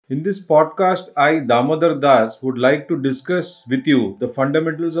In this podcast, I, Damodar Das, would like to discuss with you the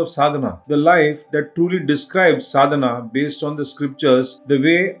fundamentals of sadhana, the life that truly describes sadhana based on the scriptures, the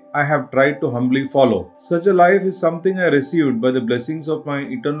way I have tried to humbly follow. Such a life is something I received by the blessings of my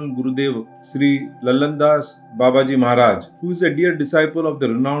eternal Gurudev, Sri Lalandas Babaji Maharaj, who is a dear disciple of the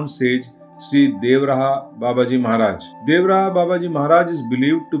renowned sage Sri Devraha Babaji Maharaj. Devraha Babaji Maharaj is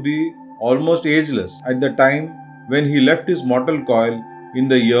believed to be almost ageless at the time when he left his mortal coil in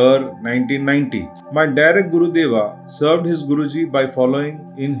the year 1990. My direct Gurudeva served his Guruji by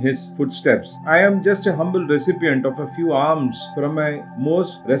following in his footsteps. I am just a humble recipient of a few alms from my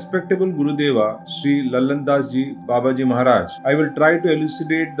most respectable Gurudeva, Sri Lalandas Ji Babaji Maharaj. I will try to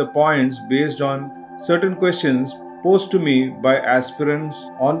elucidate the points based on certain questions posed to me by aspirants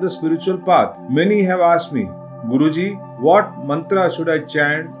on the spiritual path. Many have asked me, Guruji, what mantra should I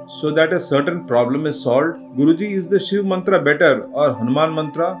chant so that a certain problem is solved? Guruji, is the Shiv mantra better or Hanuman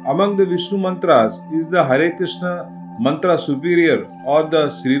mantra? Among the Vishnu mantras, is the Hare Krishna mantra superior or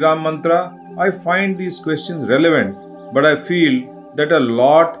the Sri Ram mantra? I find these questions relevant, but I feel that a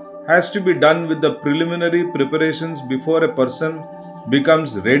lot has to be done with the preliminary preparations before a person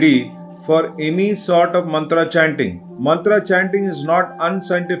becomes ready for any sort of mantra chanting. Mantra chanting is not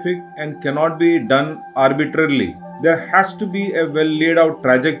unscientific and cannot be done arbitrarily. There has to be a well laid out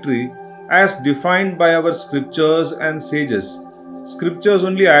trajectory as defined by our scriptures and sages. Scriptures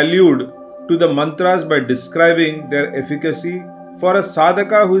only allude to the mantras by describing their efficacy for a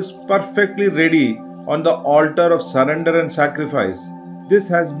sadhaka who is perfectly ready on the altar of surrender and sacrifice. This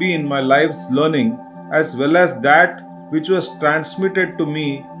has been my life's learning as well as that which was transmitted to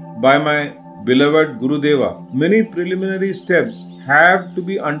me by my beloved Gurudeva. Many preliminary steps have to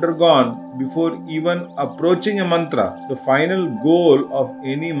be undergone before even approaching a mantra. The final goal of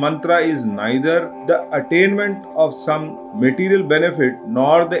any mantra is neither the attainment of some material benefit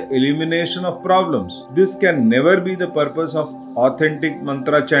nor the elimination of problems. This can never be the purpose of authentic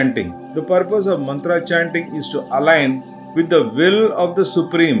mantra chanting. The purpose of mantra chanting is to align with the will of the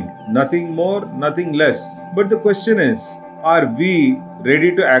Supreme, nothing more, nothing less. But the question is, are we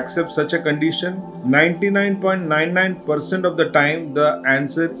ready to accept such a condition? 99.99% of the time, the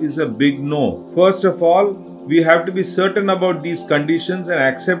answer is a big no. First of all, we have to be certain about these conditions and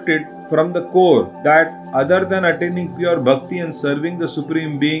accept it from the core that other than attaining pure bhakti and serving the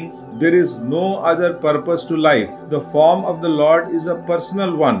Supreme Being, there is no other purpose to life. The form of the Lord is a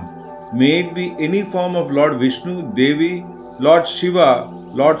personal one. May it be any form of Lord Vishnu, Devi, Lord Shiva,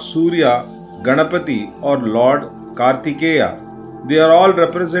 Lord Surya, Ganapati, or Lord Kartikeya. They are all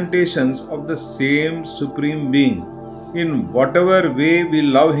representations of the same Supreme Being. In whatever way we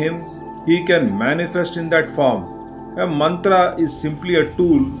love Him, He can manifest in that form. A mantra is simply a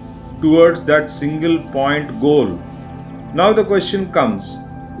tool towards that single point goal. Now the question comes,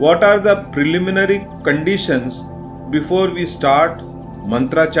 what are the preliminary conditions before we start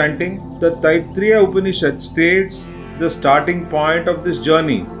mantra chanting? The Taittiriya Upanishad states the starting point of this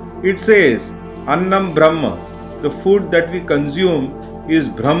journey. It says, Annam Brahma. The food that we consume is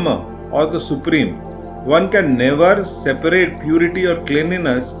Brahma or the Supreme. One can never separate purity or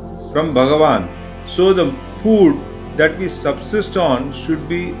cleanliness from Bhagavan. So the food that we subsist on should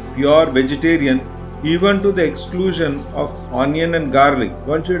be pure vegetarian, even to the exclusion of onion and garlic.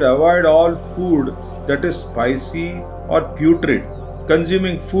 One should avoid all food that is spicy or putrid.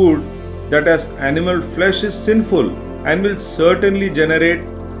 Consuming food that has animal flesh is sinful and will certainly generate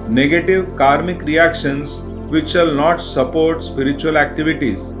negative karmic reactions which shall not support spiritual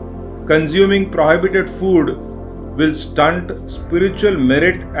activities. Consuming prohibited food will stunt spiritual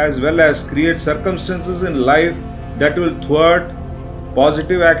merit as well as create circumstances in life that will thwart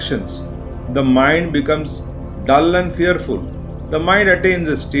positive actions. The mind becomes dull and fearful. The mind attains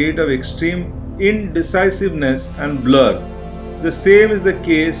a state of extreme indecisiveness and blur. The same is the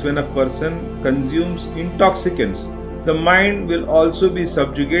case when a person consumes intoxicants. The mind will also be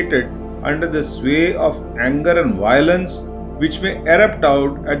subjugated under the sway of anger and violence, which may erupt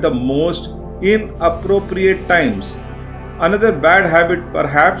out at the most inappropriate times. Another bad habit,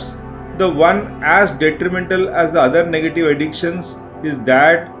 perhaps the one as detrimental as the other negative addictions, is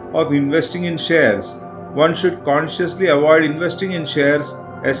that of investing in shares. One should consciously avoid investing in shares,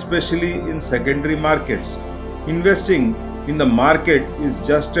 especially in secondary markets. Investing in the market is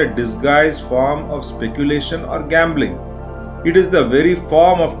just a disguised form of speculation or gambling. It is the very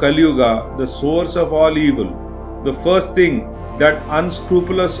form of Kali Yuga, the source of all evil. The first thing that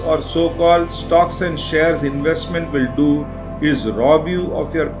unscrupulous or so-called stocks and shares investment will do is rob you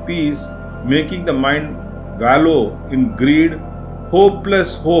of your peace, making the mind wallow in greed,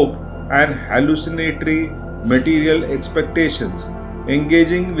 hopeless hope, and hallucinatory material expectations.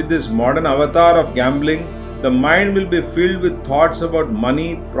 Engaging with this modern avatar of gambling, the mind will be filled with thoughts about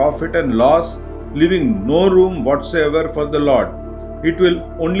money, profit, and loss, leaving no room whatsoever for the Lord. It will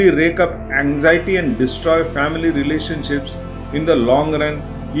only rake up anxiety and destroy family relationships in the long run,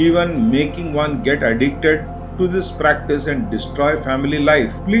 even making one get addicted to this practice and destroy family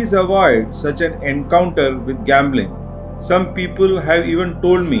life. Please avoid such an encounter with gambling. Some people have even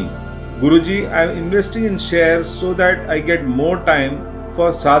told me, Guruji, I am investing in shares so that I get more time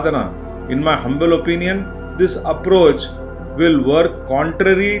for sadhana. In my humble opinion, this approach will work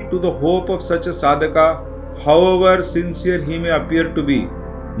contrary to the hope of such a sadhaka, however sincere he may appear to be.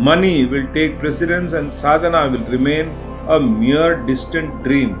 Money will take precedence and sadhana will remain a mere distant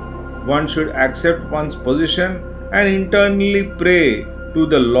dream. One should accept one's position and internally pray to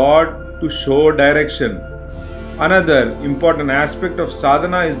the Lord to show direction. Another important aspect of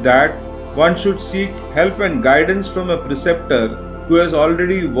sadhana is that one should seek help and guidance from a preceptor who has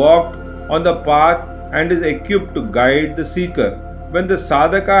already walked on the path and is equipped to guide the seeker. When the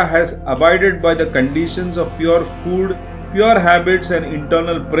sadhaka has abided by the conditions of pure food, pure habits, and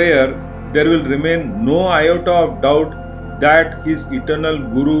internal prayer, there will remain no iota of doubt that his eternal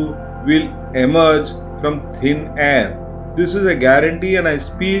Guru will emerge from thin air. This is a guarantee, and I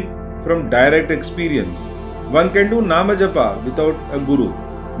speak from direct experience. One can do Namajapa without a Guru.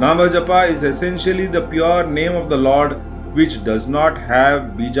 Namajapa is essentially the pure name of the Lord which does not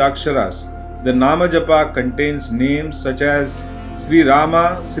have Bijaksharas. The Namajapa contains names such as Sri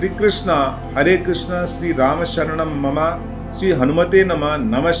Rama, Sri Krishna, Hare Krishna, Sri Rama Sharanam Mama, Sri Hanumate Nama,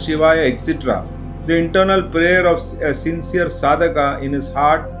 Namah Shivaya, etc. The internal prayer of a sincere sadhaka in his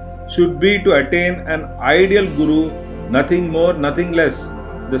heart should be to attain an ideal Guru, nothing more, nothing less.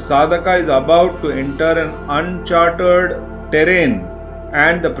 The sadhaka is about to enter an uncharted terrain,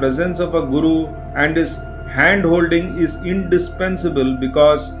 and the presence of a Guru and his hand holding is indispensable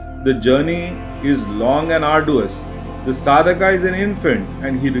because the journey is long and arduous. The sadhaka is an infant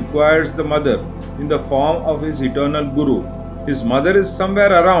and he requires the mother in the form of his eternal Guru. His mother is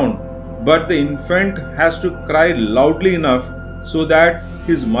somewhere around, but the infant has to cry loudly enough so that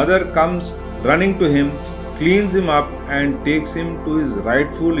his mother comes running to him, cleans him up, and takes him to his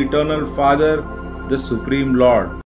rightful eternal Father, the Supreme Lord.